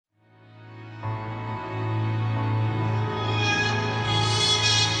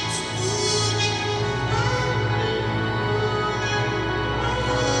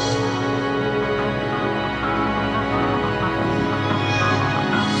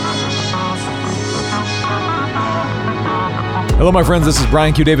Hello, my friends. This is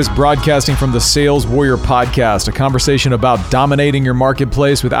Brian Q. Davis broadcasting from the Sales Warrior Podcast, a conversation about dominating your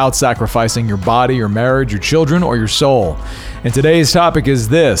marketplace without sacrificing your body, your marriage, your children, or your soul. And today's topic is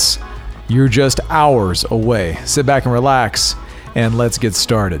this: you're just hours away. Sit back and relax, and let's get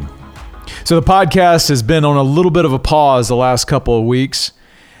started. So the podcast has been on a little bit of a pause the last couple of weeks.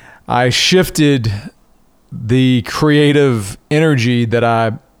 I shifted the creative energy that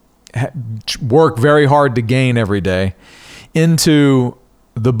I work very hard to gain every day into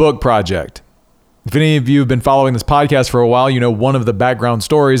the book project. If any of you have been following this podcast for a while, you know one of the background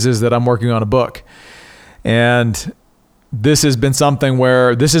stories is that I'm working on a book. And this has been something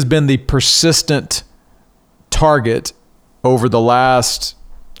where this has been the persistent target over the last,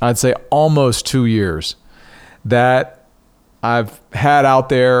 I'd say, almost 2 years that I've had out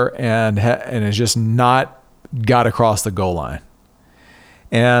there and it's just not got across the goal line.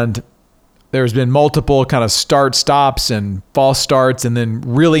 And there's been multiple kind of stops and false starts, and then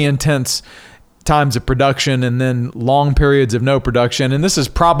really intense times of production, and then long periods of no production. And this is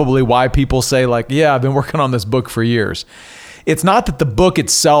probably why people say, like, yeah, I've been working on this book for years. It's not that the book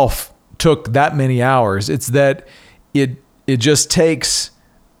itself took that many hours. It's that it just takes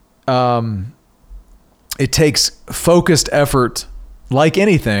it takes focused effort, like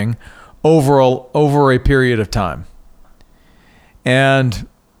anything, over a period of time. And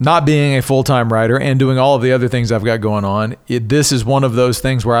not being a full-time writer and doing all of the other things I've got going on, this is one of those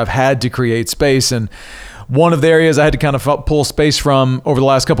things where I've had to create space. And one of the areas I had to kind of pull space from over the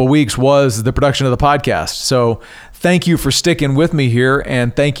last couple of weeks was the production of the podcast. So thank you for sticking with me here,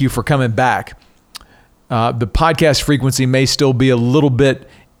 and thank you for coming back. The podcast frequency may still be a little bit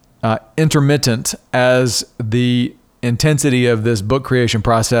intermittent as the intensity of this book creation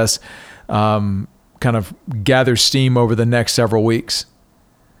process kind of gathers steam over the next several weeks.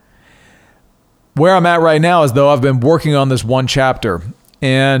 Where I'm at right now is, though, I've been working on this one chapter,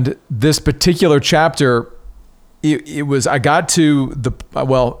 and this particular chapter, I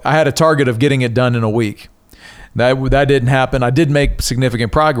had a target of getting it done in a week. That didn't happen. I did make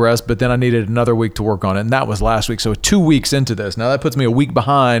significant progress, but then I needed another week to work on it, and that was last week. So 2 weeks into this. Now that puts me a week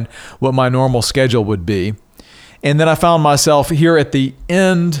behind what my normal schedule would be. And then I found myself here at the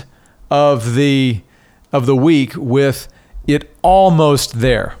end of the week with it almost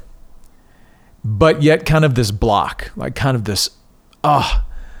there, but yet kind of this block, like kind of this,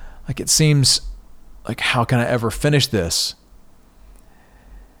 like it seems like, how can I ever finish this?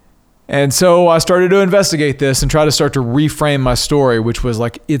 And so I started to investigate this and try to start to reframe my story, which was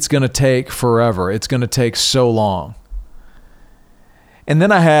like, it's going to take forever. It's going to take so long. And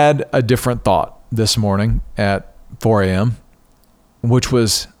then I had a different thought this morning at 4 a.m., which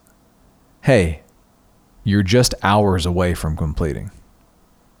was, hey, you're just hours away from completing.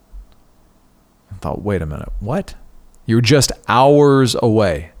 I thought, wait a minute, what? You're just hours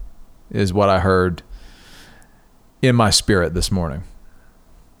away, is what I heard in my spirit this morning.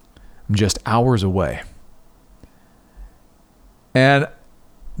 I'm just hours away. And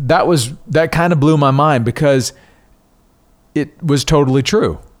that kind of blew my mind, because it was totally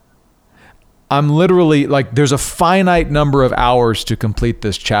true. I'm literally, like, there's a finite number of hours to complete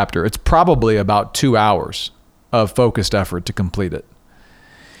this chapter. It's probably about 2 hours of focused effort to complete it.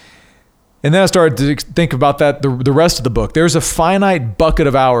 And then I started to think about that, the rest of the book. There's a finite bucket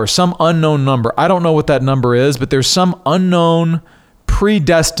of hours, some unknown number. I don't know what that number is, but there's some unknown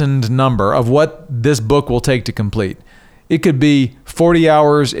predestined number of what this book will take to complete. It could be 40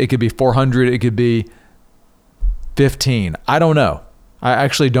 hours. It could be 400. It could be 15. I don't know. I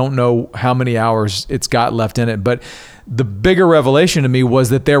actually don't know how many hours it's got left in it. But the bigger revelation to me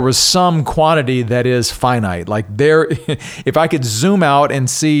was that there was some quantity that is finite. Like if I could zoom out and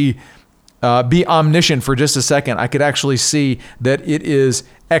see, be omniscient for just a second, I could actually see that it is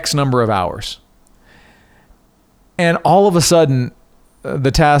X number of hours. And all of a sudden,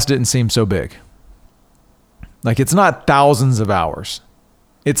 the task didn't seem so big. Like, it's not thousands of hours.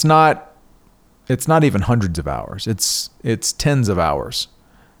 It's not even hundreds of hours. It's tens of hours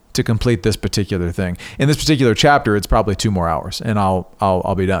to complete this particular thing. In this particular chapter, it's probably 2 more hours, and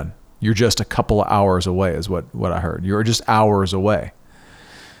I'll be done. You're just a couple of hours away, is what I heard. You're just hours away.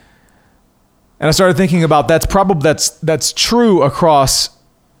 And I started thinking about that's true across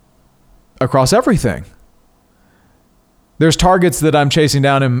everything. There's targets that I'm chasing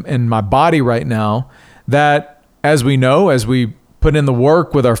down in my body right now that, as we know, as we put in the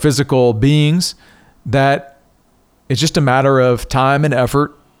work with our physical beings, that it's just a matter of time and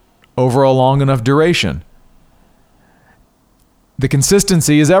effort over a long enough duration. The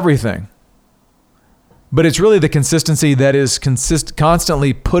consistency is everything. But it's really the consistency that is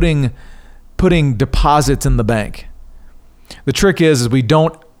constantly putting deposits in the bank. The trick is we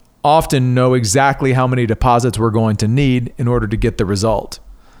don't often know exactly how many deposits we're going to need in order to get the result.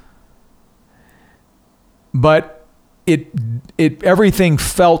 But everything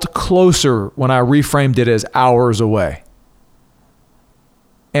felt closer when I reframed it as hours away.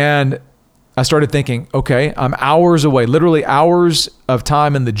 And I started thinking, okay, I'm hours away, literally hours of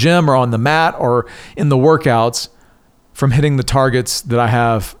time in the gym or on the mat or in the workouts from hitting the targets that I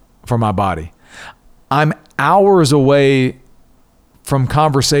have for my body. I'm hours away from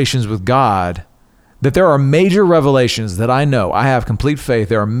conversations with God that there are major revelations that I know. I have complete faith.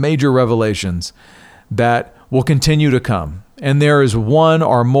 There are major revelations that will continue to come. And there is one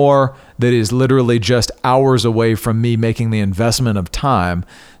or more that is literally just hours away from me making the investment of time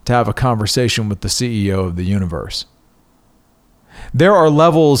to have a conversation with the CEO of the universe. There are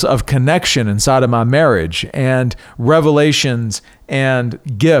levels of connection inside of my marriage and revelations and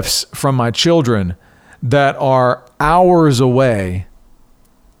gifts from my children that are hours away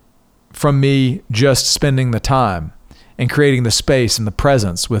from me just spending the time and creating the space and the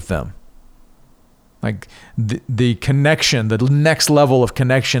presence with them. Like the connection, the next level of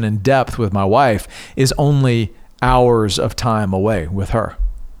connection and depth with my wife is only hours of time away with her.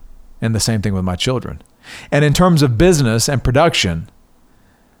 And the same thing with my children. And in terms of business and production,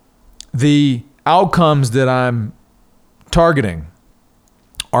 the outcomes that I'm targeting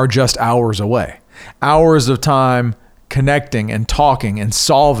are just hours away. Hours of time connecting and talking and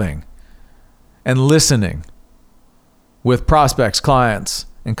solving and listening with prospects, clients,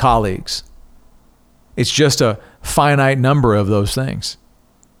 and colleagues. It's just a finite number of those things.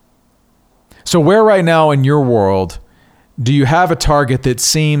 So where right now in your world do you have a target that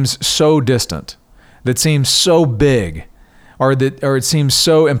seems so distant, that seems so big, or it seems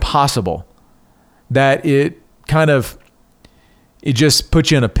so impossible that it just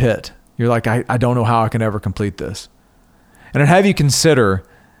puts you in a pit? You're like, I don't know how I can ever complete this. And I'd have you consider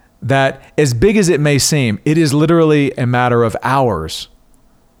that as big as it may seem, it is literally a matter of hours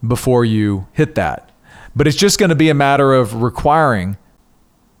before you hit that. But it's just going to be a matter of requiring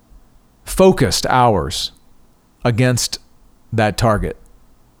focused hours against that target.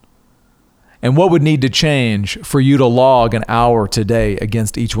 And what would need to change for you to log an hour today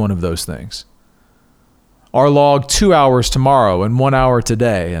against each one of those things? Or log 2 hours tomorrow and 1 hour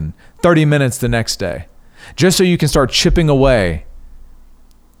today and 30 minutes the next day, just so you can start chipping away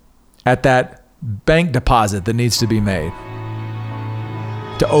at that bank deposit that needs to be made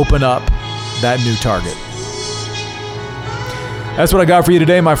to open up that new target. That's what I got for you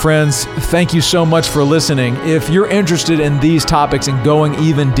today, my friends. Thank you so much for listening. If you're interested in these topics and going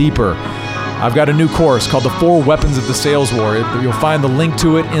even deeper, I've got a new course called The 4 Weapons of the Sales Warrior. You'll find the link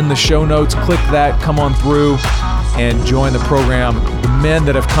to it in the show notes. Click that, come on through, and join the program. The men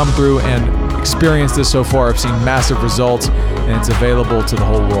that have come through and experienced this so far have seen massive results, and it's available to the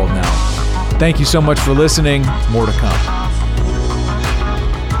whole world now. Thank you so much for listening. More to come.